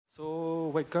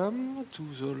welcome to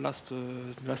the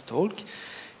last talk.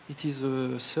 It is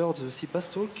the third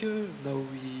SEAPATH talk. Now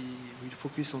we will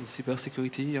focus on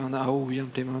cybersecurity and how we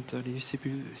implement the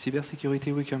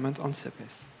cybersecurity requirement on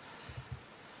SEAPATH.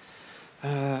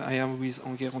 I am with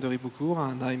Enguerrand de Ribaucourt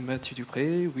and I'm Mathieu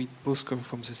Dupré. We both come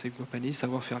from the same company,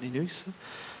 Savoir-faire Linux.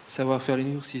 Savoir-faire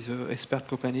Linux is an expert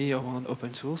company around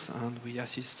open source, and we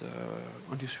assist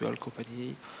industrial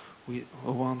company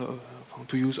around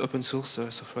to use open source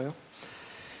software.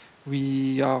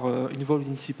 We are involved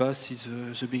in SEAPATH since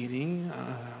the beginning,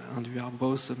 and we are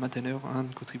both maintainer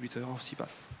and contributor of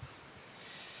SEAPATH.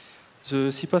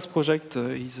 The SEAPATH project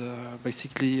is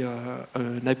basically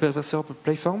an hypervisor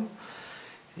platform.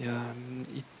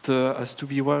 It has to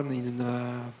be run in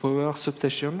a power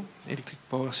substation, electric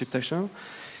power substation.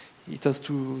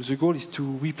 The goal is to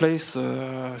replace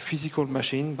physical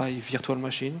machine by virtual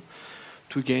machine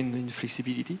to gain in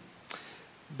flexibility.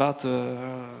 But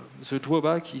the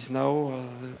drawback is now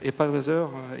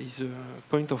hypervisor is a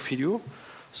point of failure,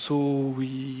 so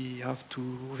we have to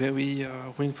very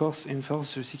enforce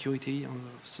the security of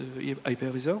the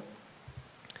hypervisor.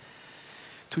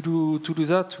 To do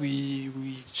that, we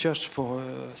search for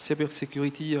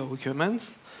cybersecurity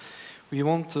requirements. We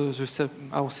want our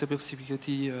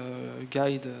cybersecurity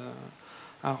guide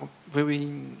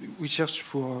we search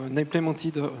for an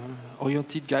implemented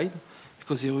oriented guide,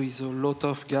 because there is a lot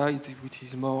of guide which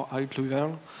is more high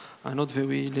level and not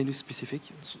very Linux specific.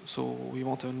 So we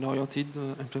want an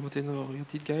implemented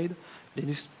oriented guide,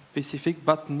 Linux specific,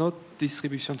 but not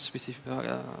distribution specific.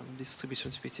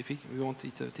 We want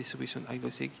it distribution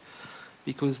agnostic,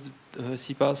 because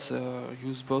SEAPATH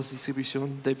use both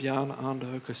distribution, Debian,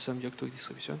 and custom Yocto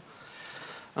distribution.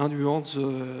 And we want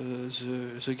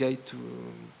the guide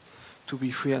to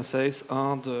be free access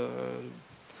and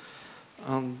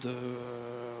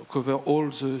cover all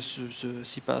the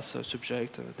SEAPATH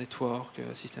subject, network,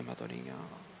 system handling,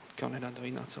 kernel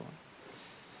handling, and so on.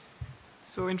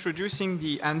 So introducing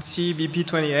the ANSSI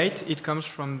BP28, it comes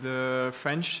from the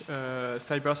French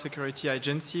cybersecurity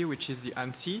agency, which is the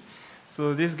ANSSI.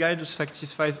 So this guide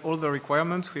satisfies all the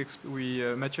requirements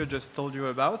Mathieu just told you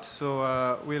about.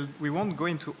 So we won't go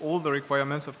into all the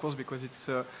requirements, of course, because it's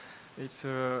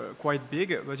quite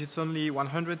big, but it's only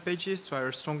 100 pages, so I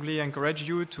strongly encourage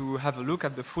you to have a look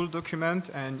at the full document,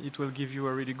 and it will give you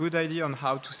a really good idea on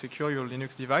how to secure your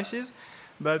Linux devices.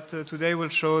 But today we'll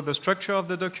show the structure of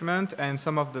the document and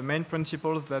some of the main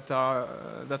principles that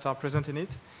are present in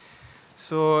it.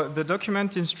 So the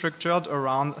document is structured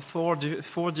around four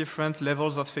different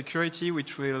levels of security,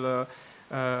 which will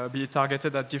be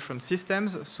targeted at different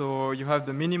systems. So you have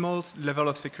the minimal level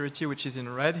of security, which is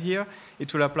in red here.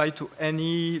 It will apply to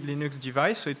any Linux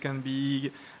device, so it can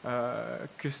be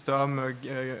custom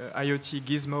IoT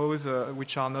gizmos,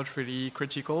 which are not really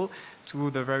critical,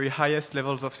 to the very highest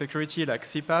levels of security, like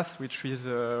SEAPATH, which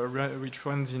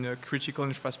runs in a critical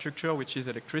infrastructure, which is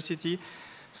electricity.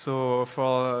 So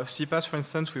for SEAPATH, for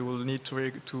instance, we will need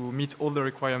to meet all the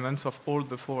requirements of all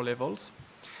the four levels.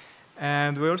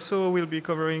 And we also will be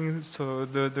covering, so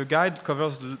the guide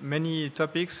covers many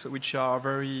topics which are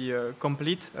very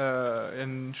complete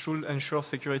and should ensure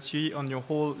security on your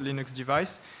whole Linux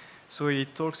device. So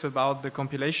it talks about the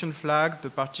compilation flags, the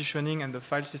partitioning and the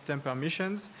file system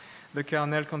permissions, the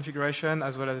kernel configuration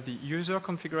as well as the user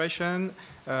configuration,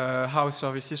 how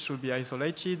services should be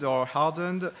isolated or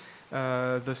hardened,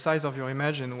 the size of your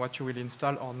image and what you will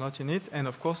install or not in it, and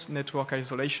of course network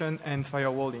isolation and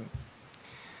firewalling.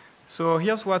 So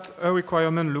here's what a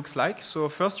requirement looks like. So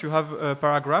first you have a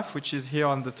paragraph, which is here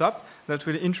on the top, that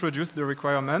will introduce the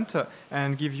requirement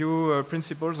and give you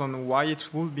principles on why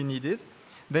it will be needed.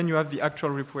 Then you have the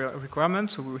actual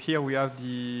requirement. So here we have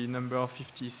the number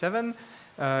 57.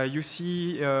 You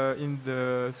see in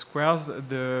the squares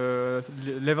the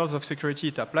levels of security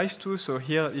it applies to. So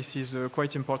here this is a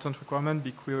quite important requirement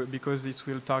because it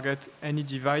will target any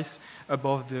device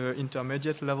above the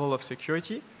intermediate level of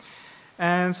security.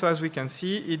 And so as we can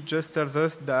see, it just tells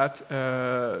us that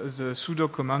the sudo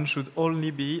command should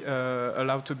only be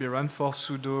allowed to be run for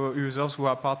sudo users who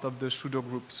are part of the sudo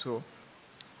group. So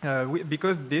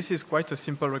because this is quite a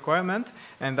simple requirement,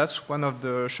 and that's one of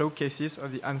the showcases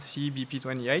of the ANSSI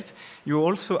BP28, you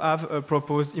also have a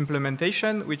proposed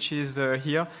implementation, which is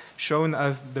here shown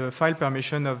as the file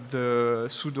permission of the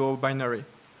sudo binary.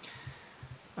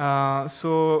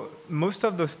 So most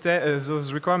of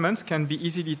those requirements can be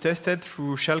easily tested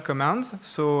through shell commands.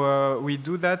 So we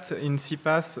do that in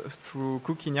SEAPATH through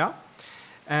Cookinia.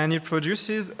 And it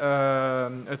produces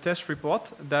a test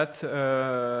report that,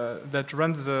 that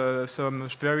runs some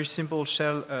very simple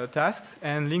shell tasks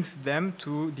and links them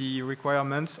to the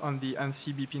requirements on the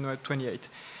ANSSI BP28.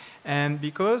 And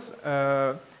because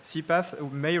SEAPATH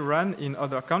may run in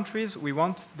other countries, we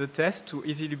want the test to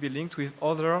easily be linked with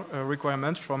other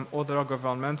requirements from other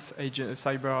governments,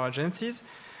 cyber agencies.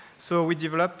 So we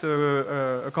developed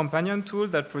a companion tool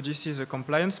that produces a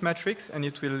compliance matrix, and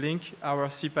it will link our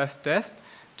SEAPATH test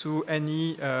to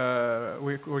any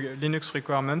Linux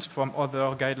requirements from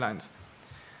other guidelines.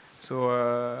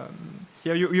 So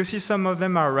here you see some of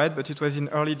them are red, but it was in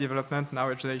early development.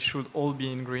 Now they should all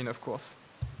be in green, of course.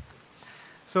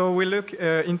 So we look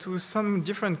into some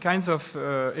different kinds of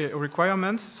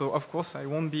requirements. So of course, I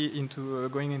won't be into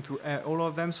going into all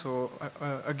of them. So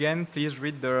again, please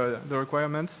read the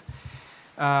requirements.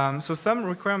 So some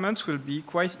requirements will be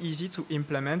quite easy to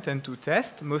implement and to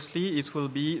test. Mostly it will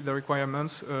be the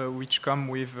requirements which come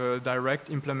with direct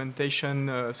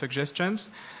implementation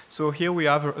suggestions. So here we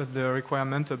have the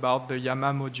requirement about the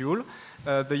YAMA module.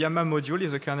 The YAMA module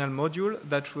is a kernel module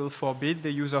that will forbid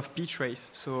the use of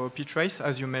ptrace. So ptrace,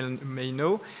 as you may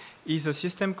know, is a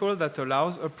system call that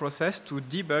allows a process to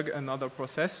debug another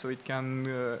process, so it can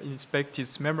inspect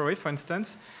its memory, for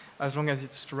instance, as long as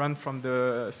it's run from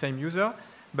the same user.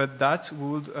 But that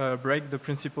would break the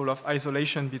principle of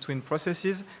isolation between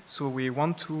processes, so we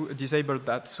want to disable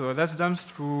that. So that's done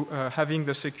through having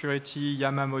the security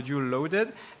YAMA module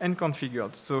loaded and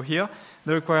configured. So here,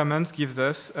 the requirements give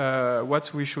us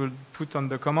what we should put on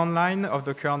the command line of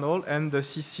the kernel and the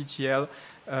sysctl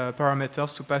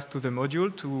parameters to pass to the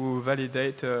module to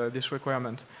validate this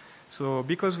requirement. So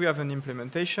because we have an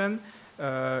implementation,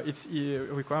 it's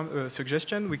a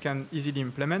suggestion, we can easily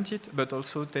implement it, but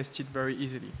also test it very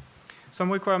easily.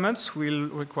 Some requirements will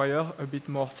require a bit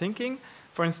more thinking.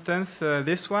 For instance,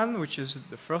 this one, which is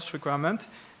the first requirement,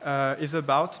 is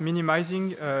about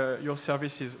minimizing your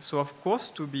services. So of course,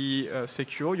 to be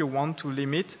secure, you want to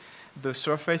limit the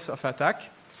surface of attack.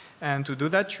 And to do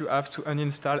that, you have to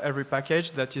uninstall every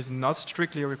package that is not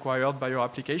strictly required by your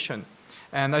application.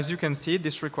 And as you can see,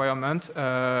 this requirement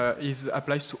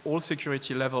applies to all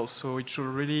security levels, so it should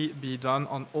really be done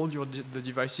on all the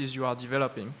devices you are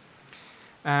developing.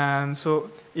 And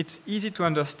so it's easy to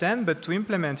understand, but to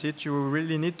implement it, you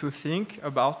really need to think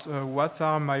about what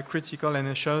are my critical and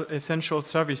essential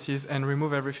services and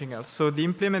remove everything else. So the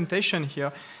implementation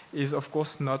here is, of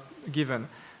course, not given.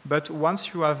 But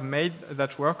once you have made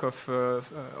that work of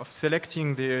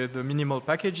selecting the minimal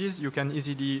packages, you can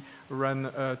easily run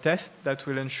a test that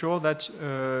will ensure that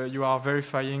you are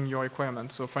verifying your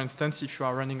requirements. So for instance, if you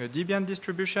are running a Debian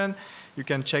distribution, you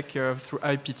can check through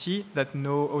IPT that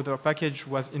no other package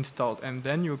was installed. And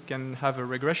then you can have a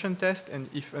regression test. And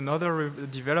if another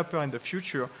developer in the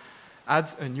future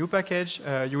adds a new package,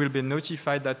 you will be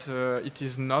notified that it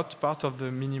is not part of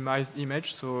the minimized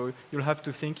image, so you'll have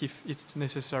to think if it's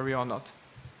necessary or not.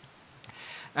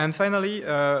 And finally,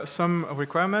 some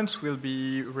requirements will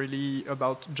be really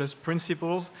about just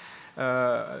principles.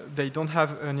 They don't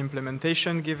have an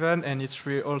implementation given, and it's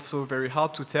also very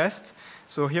hard to test.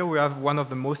 So here we have one of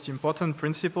the most important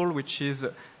principles, which is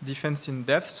defense in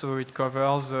depth. So it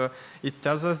covers, it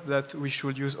tells us that we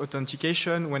should use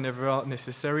authentication whenever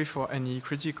necessary for any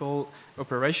critical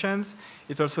operations.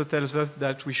 It also tells us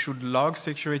that we should log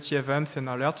security events and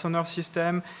alerts on our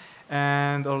system,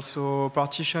 and also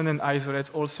partition and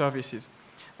isolate all services,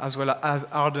 as well as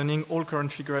hardening all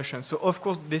configurations. So of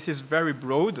course, this is very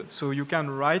broad, so you can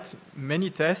write many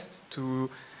tests to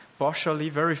partially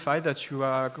verify that you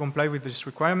comply with this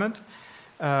requirement.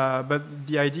 But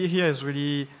the idea here is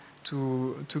really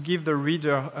to give the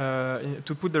reader,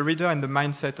 to put the reader in the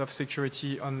mindset of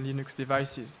security on Linux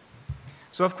devices.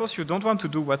 So of course, you don't want to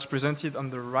do what's presented on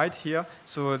the right here.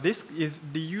 So this is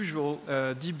the usual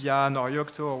Debian or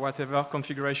Yocto or whatever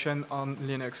configuration on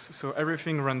Linux. So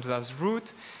everything runs as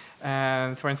root.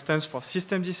 And for instance, for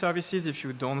systemd services, if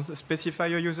you don't specify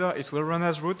your user, it will run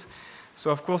as root. So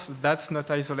of course, that's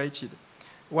not isolated.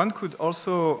 One could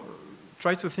also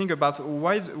try to think about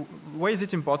why is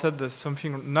it important that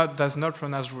something does not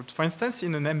run as root. For instance,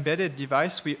 in an embedded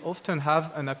device, we often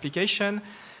have an application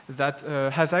that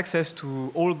has access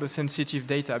to all the sensitive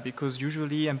data, because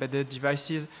usually embedded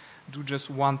devices do just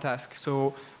one task.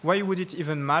 So why would it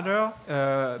even matter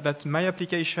that my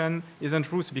application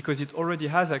isn't root, because it already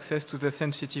has access to the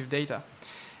sensitive data?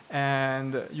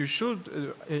 And you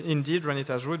should indeed run it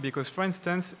as root because, for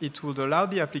instance, it would allow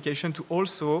the application to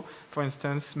also, for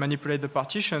instance, manipulate the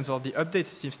partitions or the update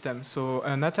system. So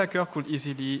an attacker could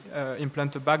easily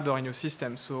implant a backdoor in your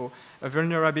system. So a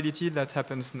vulnerability that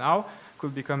happens now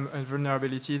could become a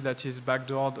vulnerability that is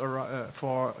backdoored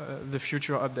for the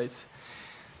future updates.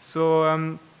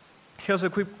 So here's a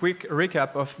quick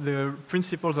recap of the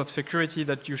principles of security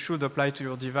that you should apply to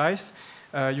your device.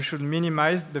 You should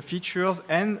minimize the features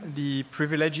and the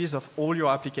privileges of all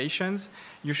your applications.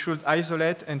 You should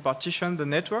isolate and partition the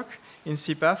network. In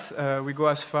SEAPATH, we go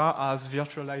as far as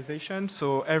virtualization.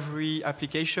 So every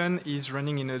application is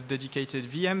running in a dedicated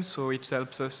VM, so it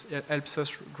helps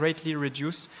us greatly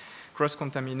reduce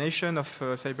cross-contamination of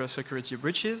cybersecurity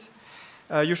breaches.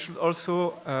 You should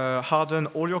also harden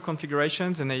all your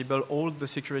configurations, enable all the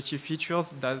security features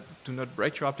that do not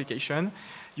break your application.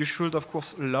 You should, of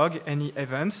course, log any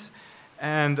events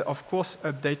and, of course,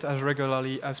 update as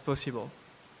regularly as possible.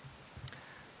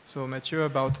 So, Mathieu,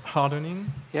 about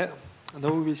hardening? Yeah,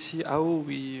 now we will see how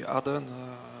we harden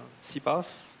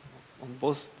SEAPATH on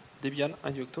both Debian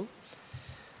and Yocto.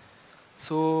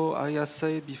 So, I have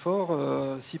said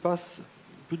before, SEAPATH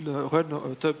will run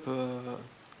atop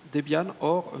Debian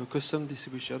or a custom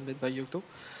distribution made by Yocto.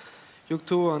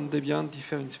 Yocto and Debian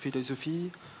differ in philosophy.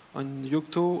 On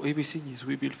Yocto, everything is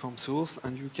rebuilt from source,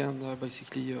 and you can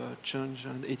basically change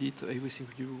and edit everything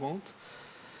you want.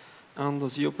 And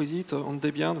the opposite, on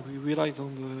Debian, we relied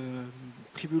on the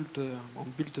pre-built,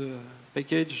 on built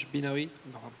package binary,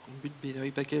 on built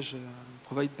binary package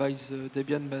provided by the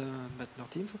Debian maintainer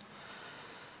teams,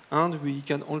 and we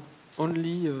can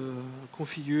only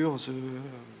configure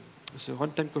the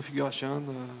runtime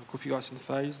configuration, configuration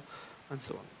files, and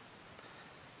so on.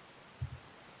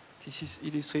 This is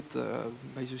illustrated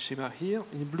by the schema here.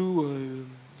 In blue,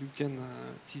 you can.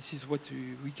 This is what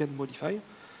we can modify.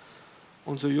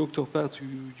 On the Yocto part,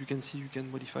 you can see you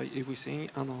can modify everything,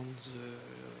 and on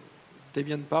the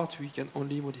Debian part, we can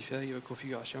only modify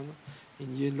configuration.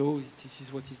 In yellow, this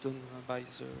is what is done by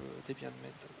the Debian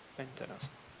maintainers.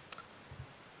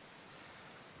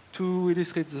 To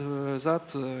illustrate that,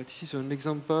 this is an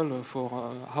example for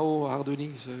how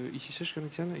hardening the SSH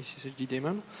connection, SSH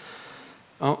daemon.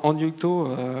 On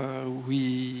Yocto,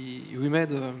 we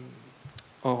made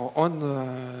our own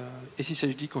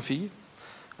SSHD config,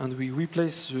 and we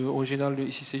replace the original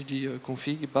SSHD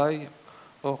config by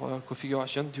our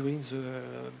configuration during the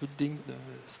building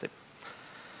step.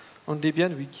 On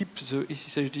Debian, we keep the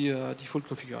SSHD default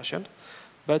configuration,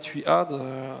 but we add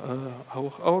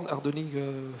our own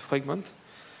hardening fragment,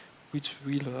 which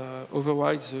will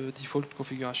override the default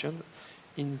configuration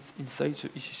inside the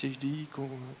SSHD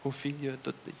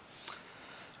config.d.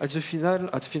 At the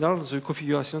final, the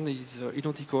configuration is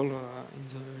identical in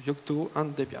the Yocto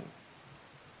and Debian.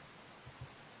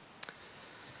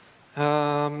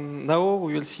 Now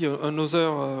we will see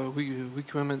another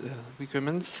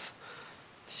requirements.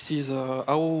 This is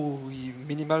how we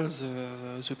minimize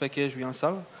the package we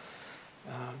install.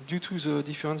 Due to the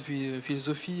different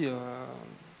philosophy,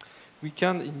 we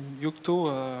can in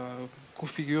Yocto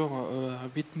configure a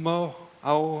bit more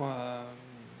how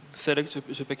select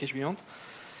the package we want.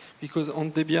 Because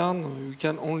on Debian, we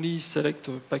can only select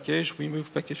a package,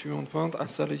 remove package we want,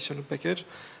 install additional package,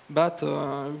 but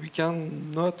we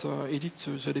cannot edit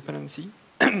the dependency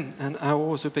and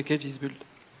how the package is built.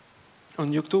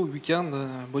 On Yocto, we can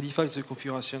modify the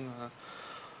configuration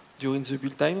during the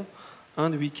build time,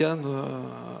 and we can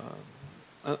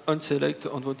unselect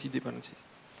unwanted dependencies.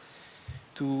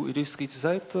 To illustrate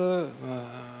that,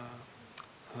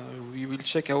 we will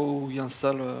check how we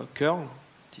install curl.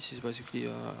 This is basically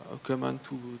a command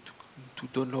to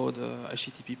download a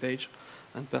HTTP page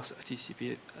and parse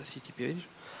HTTP page.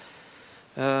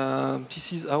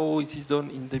 This is how it is done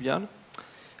in Debian.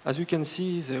 As you can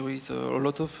see, there is a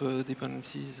lot of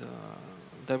dependencies,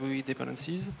 WE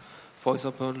dependencies. For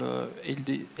example,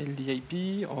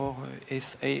 LDAP or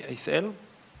SASL.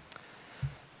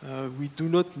 We do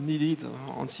not need it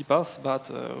on SEAPATH,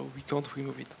 but we can't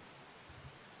remove it.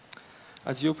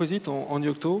 At the opposite, on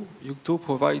Yocto, Yocto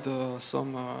provides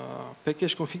some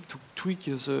package config to tweak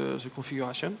the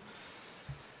configuration.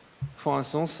 For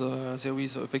instance, there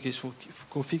is a package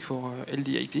config for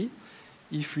LDAP.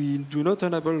 If we do not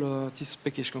enable this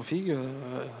package config,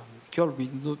 curl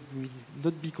will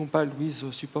not be compiled with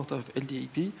the support of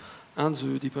LDAP, and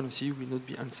the dependency will not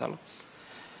be installed.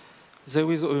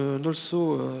 There is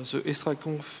also the extra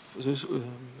conf,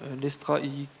 an extra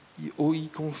OE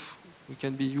conf, we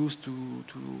can be used to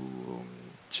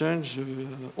change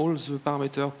all the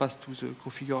parameters passed to the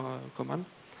configure command.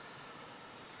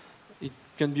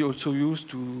 can be also used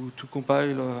to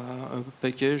compile a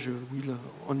package with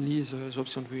only the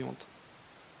option we want.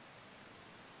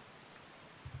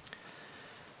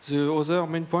 The other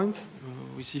main point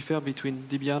we differ between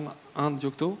Debian and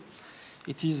Yocto,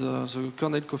 it is the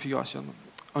kernel configuration.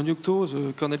 On Yocto,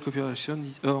 the kernel configuration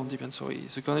is on Debian, sorry.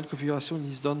 The kernel configuration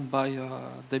is done by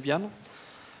Debian,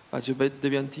 by the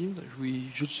Debian team.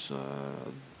 We just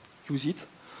use it,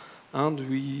 and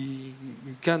we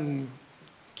can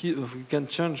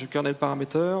change the kernel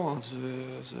parameter and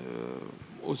the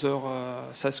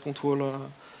other size control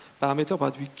parameter,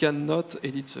 but we cannot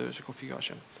edit the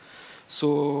configuration.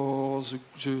 So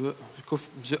the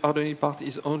hardening part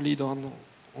is only done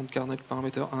on kernel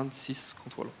parameter and sys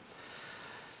control.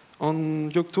 On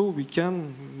Yocto,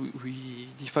 we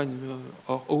define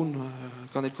our own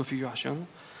kernel configuration,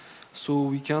 so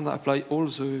we can apply all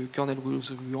the kernel rules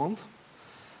we want,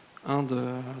 and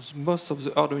most of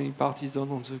the hardening part is done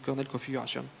on the kernel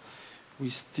configuration. We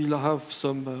still have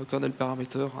some kernel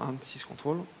parameter and sys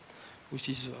control, which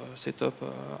is set up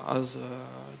as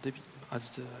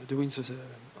doing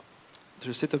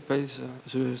the setup phase,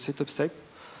 the setup step,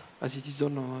 as it is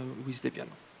done with Debian.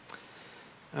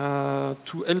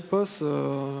 To help us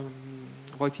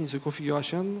writing the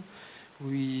configuration,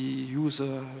 we use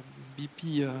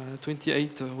BP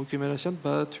 28 recommendation,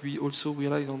 but we also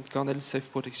rely on kernel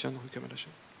self-protection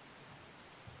recommendation.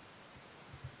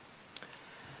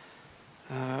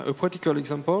 A practical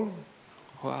example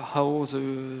how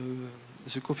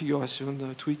the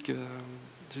configuration tweak,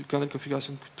 the kernel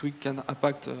configuration tweak can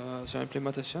impact the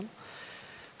implementation.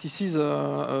 This is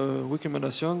a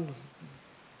recommendation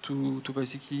to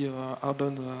basically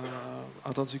harden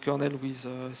the kernel with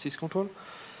sys control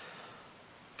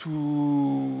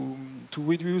to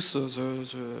reduce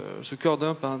the core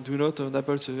dump and do not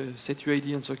enable the setuid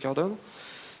on the core dump.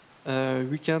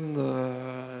 We can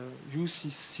use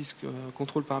this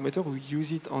control parameter. We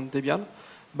use it on Debian,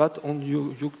 but on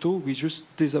Yocto we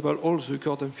just disable all the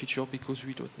core dump feature because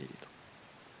we don't need it.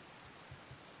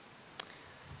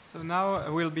 So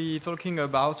now we'll be talking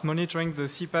about monitoring the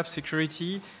SEAPATH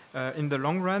security in the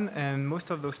long run, and most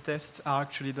of those tests are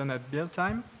actually done at build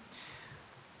time.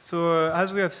 So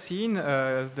as we have seen,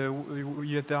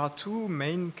 there are two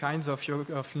main kinds of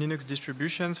Linux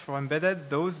distributions for embedded: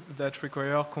 those that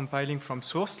require compiling from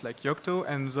source, like Yocto,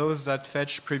 and those that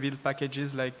fetch pre-built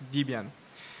packages like Debian.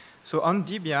 So on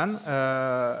Debian,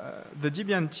 the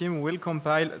Debian team will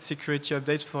compile security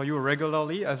updates for you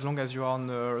regularly as long as you are on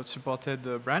a supported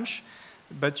branch.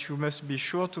 But you must be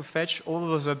sure to fetch all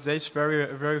those updates very,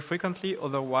 very frequently,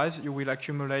 otherwise you will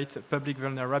accumulate public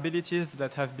vulnerabilities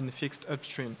that have been fixed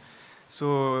upstream.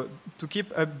 So to keep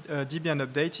Debian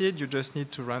updated, you just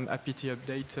need to run apt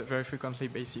update very frequently,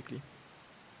 basically.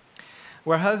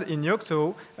 Whereas in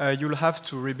Yocto, you'll have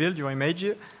to rebuild your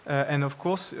image, and of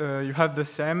course, you have the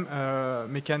same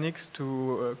mechanics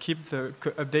to keep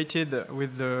updated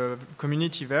with the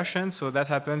community version. So that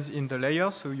happens in the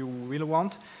layers. So you will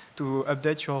want to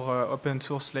update your open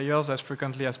source layers as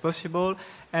frequently as possible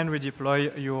and redeploy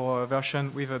your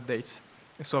version with updates.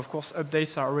 So of course,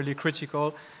 updates are really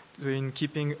critical in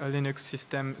keeping a Linux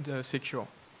system secure.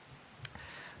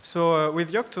 So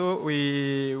with Yocto,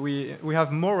 we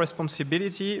have more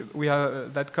responsibility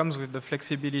that comes with the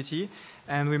flexibility,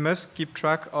 and we must keep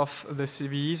track of the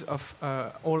CVEs of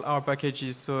all our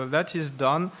packages. So that is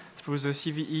done through the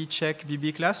CVE check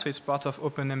BB class, so it's part of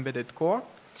Open Embedded Core.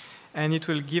 And it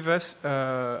will give us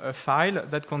a file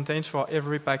that contains for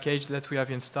every package that we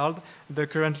have installed the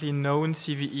currently known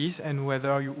CVEs and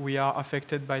whether we are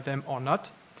affected by them or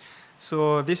not.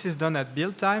 So this is done at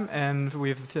build time, and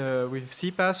with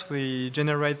SEAPATH, we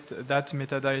generate that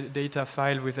metadata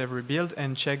file with every build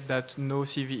and check that no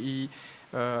CVE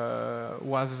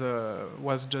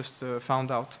was just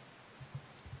found out.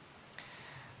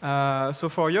 So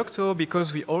for Yocto,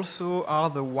 because we also are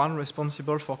the one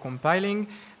responsible for compiling,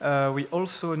 we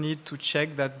also need to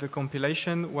check that the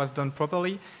compilation was done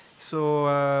properly. So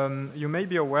you may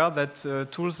be aware that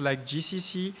tools like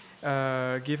GCC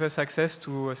give us access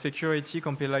to security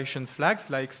compilation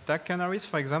flags like stack canaries,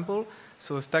 for example.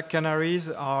 So stack canaries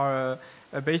are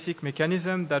a basic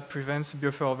mechanism that prevents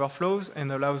buffer overflows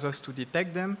and allows us to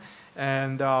detect them.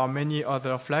 And there are many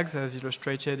other flags as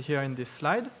illustrated here in this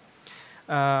slide.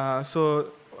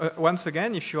 Once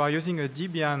again, if you are using a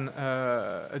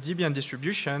Debian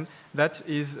distribution, that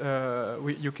is,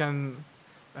 you can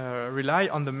rely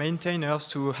on the maintainers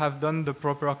to have done the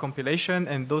proper compilation,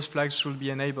 and those flags should be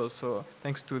enabled. So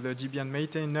thanks to the Debian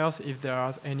maintainers, if there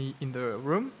are any in the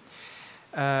room.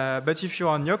 But if you're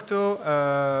on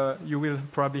Yocto, you will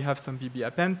probably have some BB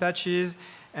append patches,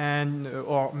 and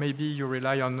or maybe you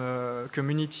rely on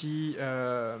community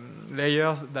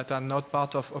layers that are not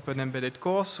part of Open Embedded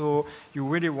Core. So you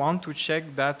really want to check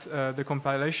that the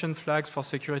compilation flags for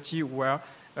security were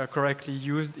correctly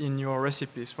used in your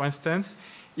recipes. For instance,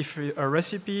 if a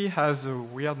recipe has a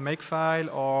weird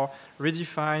makefile or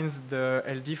redefines the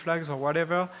LD flags or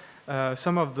whatever,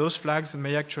 some of those flags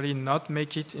may actually not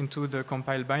make it into the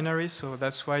compiled binary. So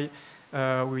that's why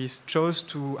we chose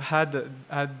to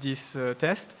add this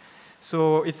test.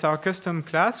 So it's our custom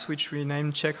class, which we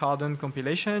named check hardened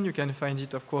compilation. You can find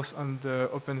it, of course, on the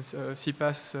Open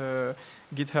SEAPATH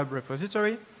GitHub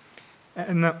repository.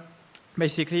 And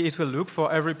basically, it will look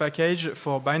for every package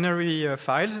for binary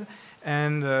files.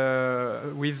 And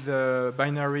with the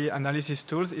binary analysis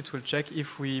tools, it will check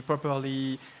if we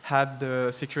properly had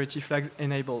the security flags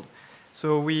enabled.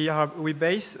 So we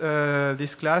base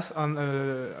this class on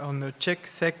a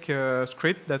checksec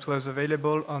script that was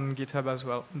available on GitHub as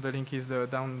well. The link is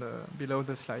down below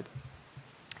the slide.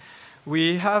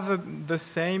 We have the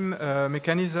same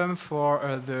mechanism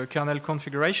for the kernel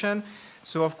configuration.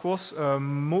 So of course,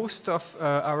 most of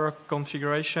our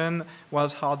configuration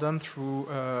was hardened through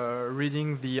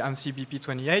reading the ANSSI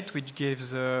BP28, which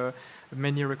gives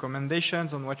many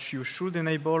recommendations on what you should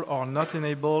enable or not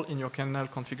enable in your kernel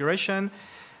configuration.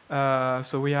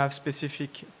 So we have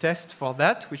specific tests for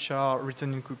that, which are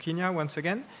written in Cookinia once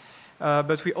again.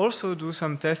 But we also do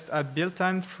some tests at build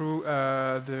time through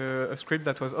a script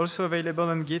that was also available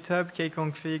on GitHub,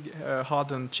 kconfig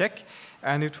harden check.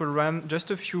 And it will run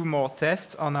just a few more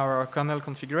tests on our kernel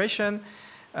configuration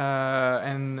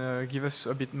and give us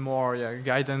a bit more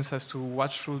guidance as to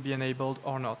what should be enabled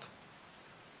or not.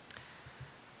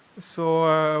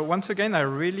 So once again, I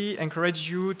really encourage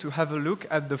you to have a look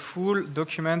at the full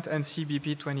document ANSSI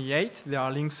BP28. There are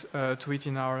links to it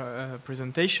in our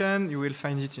presentation. You will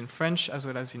find it in French as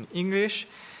well as in English.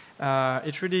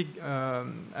 It really,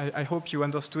 I hope you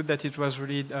understood that it was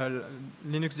really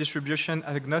Linux distribution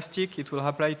agnostic. It will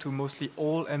apply to mostly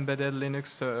all embedded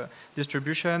Linux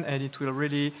distribution, and it will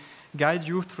really guide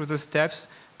you through the steps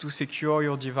to secure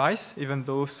your device, even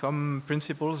though some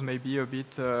principles may be a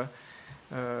bit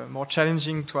more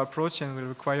challenging to approach and will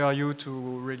require you to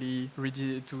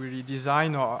really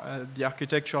design the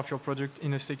architecture of your product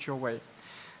in a secure way.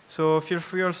 So feel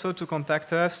free also to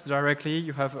contact us directly.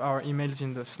 You have our emails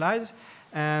in the slides.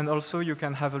 And also you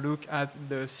can have a look at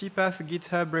the SEAPATH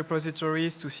GitHub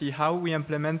repositories to see how we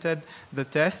implemented the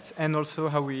tests and also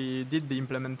how we did the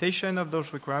implementation of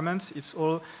those requirements. It's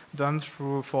all done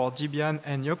for Debian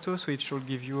and Yocto, so it should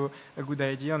give you a good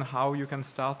idea on how you can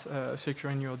start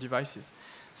securing your devices.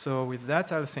 So with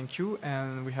that, I'll thank you,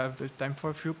 and we have the time for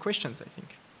a few questions, I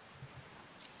think.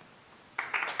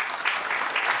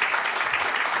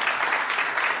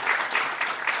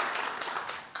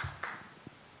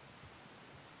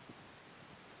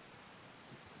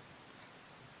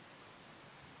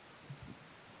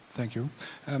 Thank you.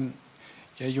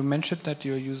 Yeah, you mentioned that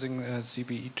you're using a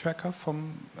CVE tracker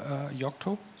from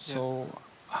Yocto. So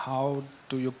how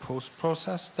do you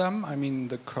post-process them? I mean,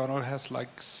 the kernel has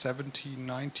like 70,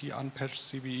 90 unpatched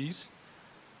CVEs.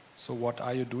 So what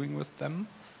are you doing with them?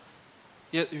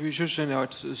 Yeah, we just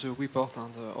generate the report,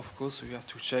 and of course, we have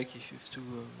to check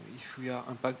if we are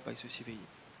impacted by the CVE.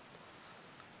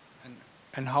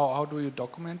 And how do you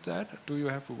document that? Do you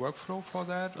have a workflow for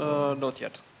that? Not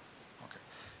yet.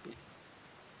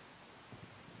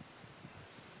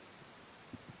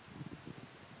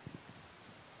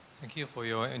 Thank you for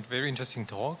your very interesting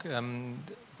talk.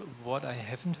 What I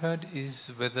haven't heard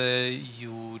is whether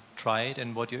you tried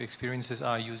and what your experiences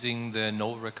are using the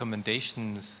no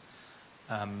recommendations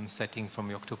setting from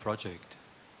Yocto project.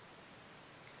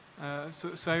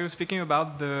 So are you speaking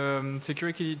about the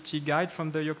security guide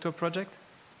from the Yocto project?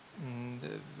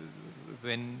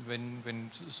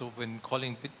 When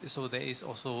calling, so there is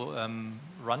also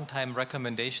runtime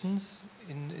recommendations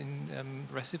in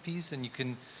recipes, and you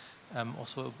can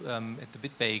also at the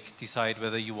bitbake decide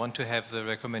whether you want to have the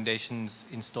recommendations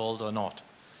installed or not.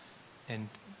 And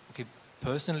okay,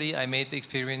 personally, I made the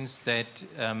experience that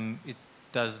it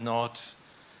does not,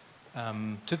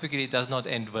 typically it does not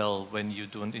end well when you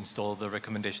don't install the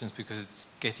recommendations, because it's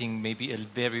getting maybe a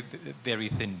very, very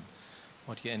thin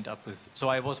what you end up with. So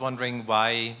I was wondering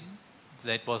why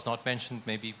that was not mentioned,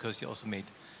 maybe because you also made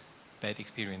bad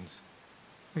experience.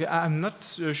 Okay, I'm not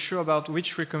sure about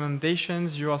which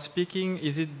recommendations you are speaking.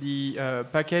 Is it the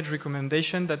package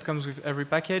recommendation that comes with every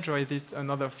package, or is it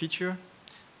another feature?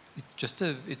 It's just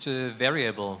it's a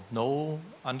variable, no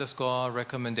underscore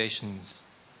recommendations.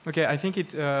 Okay, I think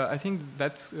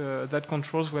that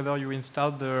controls whether you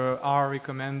install the R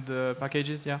recommend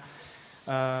packages. Yeah.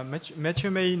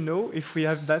 Mathieu may know if we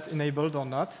have that enabled or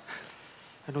not.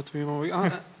 I don't remember. I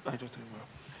don't remember.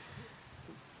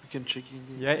 We can check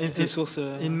in the source.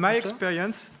 In my after.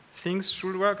 experience, things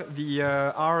should work. The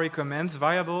R recommends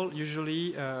variable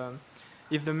usually.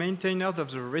 If the maintainers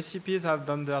of the recipes have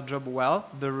done their job well,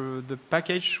 the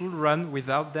package should run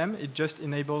without them. It just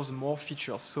enables more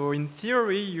features. So in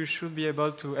theory, you should be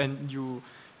able to, and you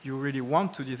really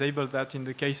want to disable that in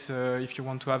the case if you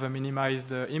want to have a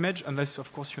minimized image, unless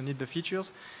of course you need the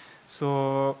features.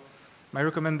 So my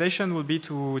recommendation would be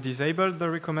to disable the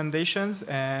recommendations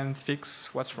and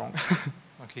fix what's wrong.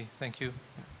 Okay, thank you.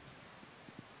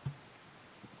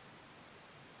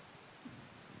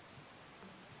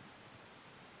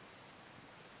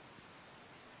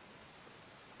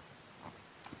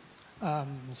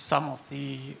 Some of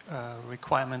the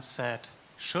requirements said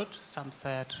should, some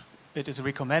said it is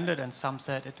recommended, and some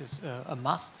said it is a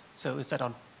must. So is that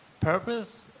on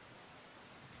purpose?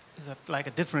 Is that like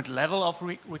a different level of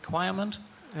requirement?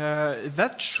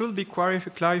 That should be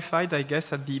clarified, I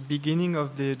guess, at the beginning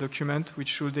of the document, which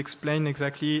should explain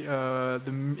exactly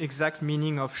the exact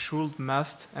meaning of should,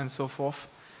 must, and so forth.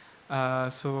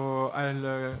 So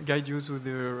I'll guide you to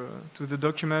the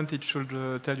document. It should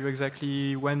tell you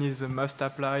exactly when is a must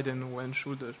applied and when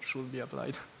should be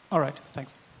applied. All right,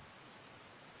 thanks.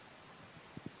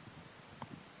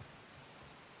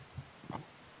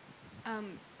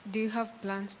 Do you have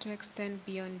plans to extend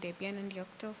beyond Debian and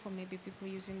Yocto for maybe people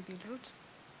using Buildroot?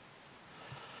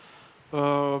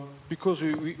 Because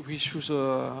we choose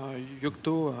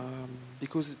Yocto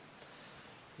because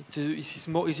it is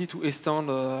more easy to extend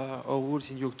our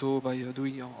rules in Yocto by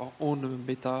doing our own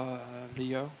meta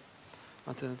layer.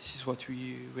 And this is what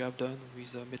we have done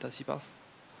with meta SEAPATH.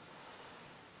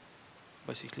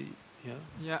 Basically, yeah.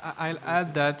 Yeah, I'll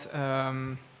add that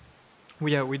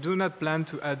we do not plan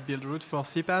to add Buildroot for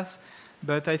SEAPATH,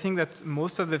 but I think that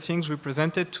most of the things we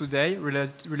presented today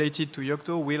related to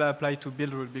Yocto will apply to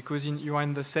Buildroot because you are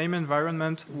in the same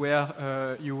environment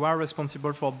where you are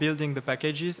responsible for building the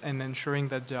packages and ensuring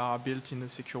that they are built in a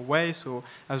secure way. So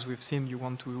as we've seen, you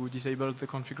want to disable the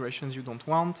configurations you don't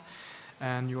want,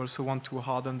 and you also want to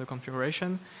harden the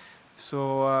configuration.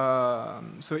 So,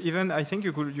 so even I think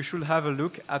you should have a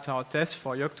look at our tests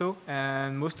for Yocto,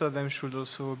 and most of them should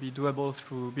also be doable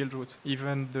through Buildroot.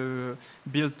 Even the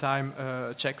build time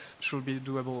checks should be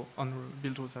doable on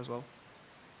Buildroot as well.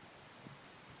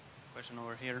 Question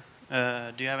over here.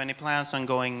 Do you have any plans on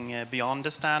going beyond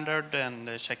the standard and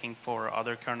checking for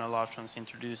other kernel options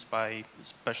introduced by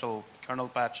special kernel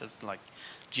patches like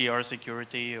GR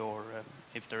security, or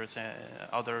if there's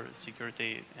other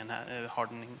security and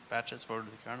hardening patches for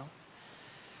the kernel?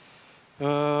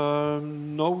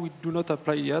 No, we do not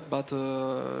apply yet, but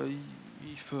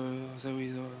if there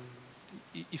is,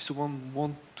 if someone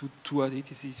wants to add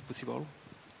it, it is possible.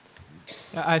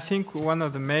 I think one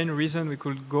of the main reasons we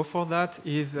could go for that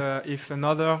is if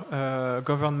another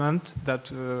government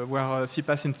that where a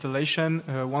SEAPATH installation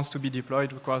wants to be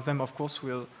deployed requires them, of course,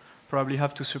 we'll probably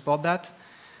have to support that.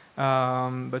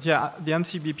 But yeah, the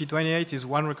ANSSI BP28 is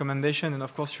one recommendation, and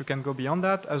of course you can go beyond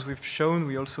that. As we've shown,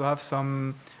 we also have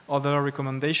some other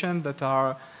recommendations that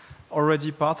are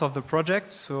already part of the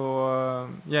project. So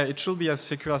yeah, it should be as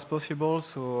secure as possible.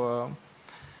 So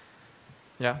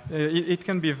yeah, it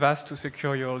can be vast to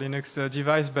secure your Linux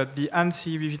device, but the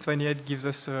ANSSI BP28 gives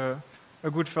us a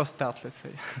good first start, let's say.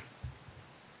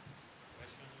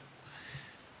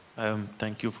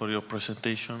 Thank you for your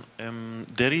presentation.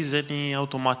 There is any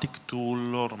automatic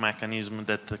tool or mechanism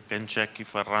that can check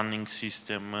if a running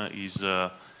system is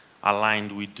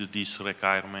aligned with these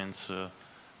requirements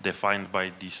defined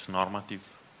by this normative?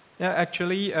 Yeah,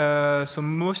 actually, so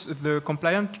most of the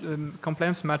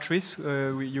compliance matrix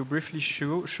you briefly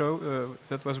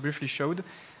that was briefly showed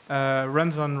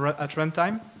runs at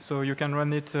runtime, so you can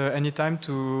run it anytime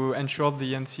to ensure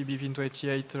the ANSSI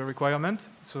BP28 requirement.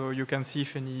 So you can see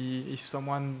if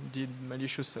someone did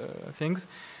malicious things.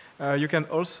 You can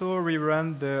also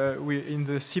rerun in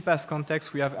the SEAPATH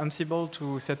context. We have Ansible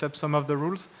to set up some of the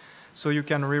rules. So you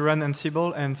can rerun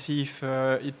Ansible and see if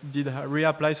it did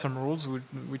reapply some rules,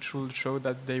 which will show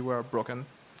that they were broken.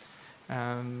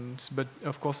 But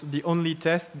of course, the only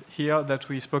test here that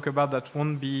we spoke about that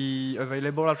won't be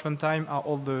available at runtime are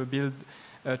all the build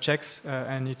checks,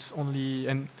 and it's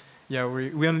only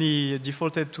we only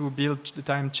defaulted to build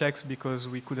time checks because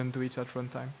we couldn't do it at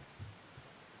runtime.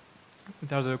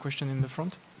 There's a question in the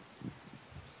front.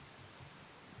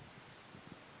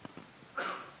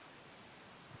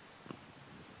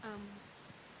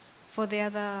 For the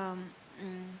other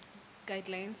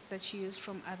guidelines that you use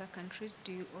from other countries,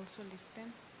 do you also list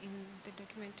them? in the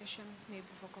documentation, maybe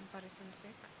for comparison's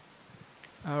sake?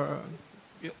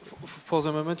 Yeah, for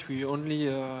the moment, we only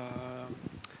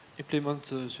implement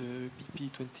the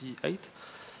BP28,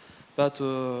 but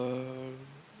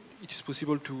it is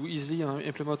possible to easily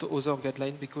implement other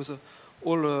guidelines because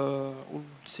all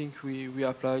things we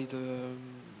applied,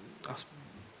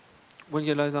 one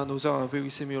guideline and another are very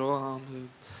similar, and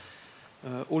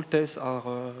all tests are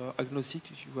agnostic.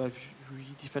 We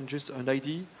define just an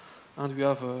ID, and we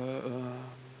have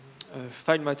a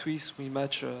file matrix. We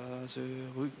match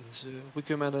the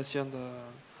recommendation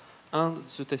and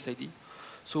the test ID.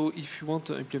 So if you want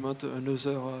to implement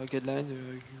another guideline,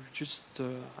 you just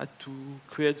had to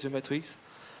create the matrix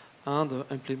and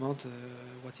implement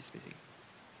what is missing.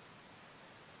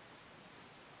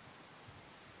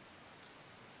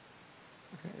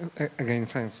 Okay. Again,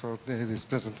 thanks for this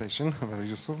presentation, very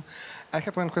useful. I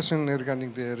have one question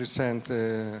regarding the recent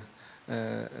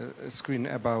screen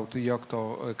about the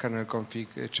Yocto kernel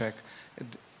config check.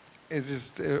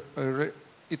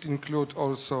 It includes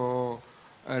also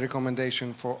a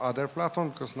recommendation for other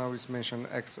platforms, because now it's mentioned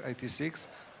x86,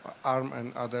 ARM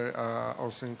and other are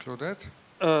also included?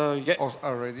 Yeah.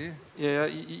 Already? Yeah,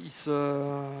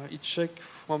 it check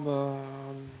from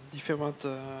different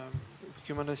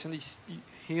recommendations.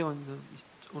 Here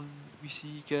we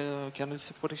see kernel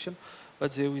self-protection,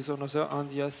 but there is another,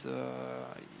 and yes,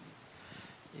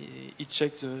 it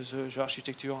checks the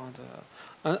architecture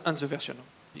and the version,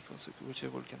 because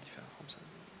whichever can differ from the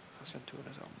version to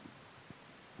another.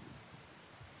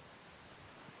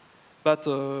 But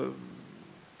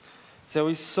there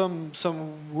is some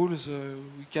rules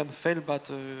we can fail, but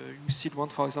you still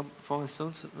want, for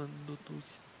instance,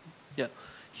 yeah,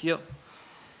 here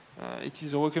it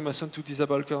is a recommendation to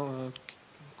disable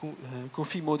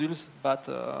config modules, but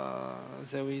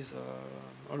there is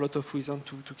a lot of reason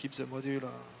to keep the module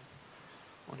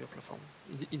on your platform.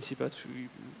 In SEAPATH,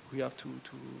 we have to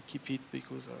keep it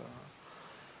because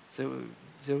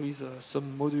there is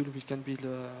some module we can build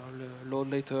load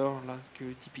later, like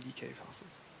DPDK, for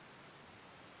instance.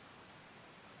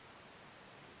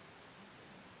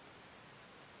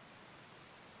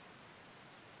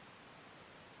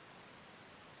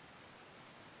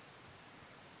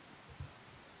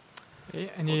 Okay,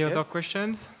 any other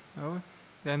questions? No?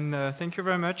 Then thank you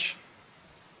very much.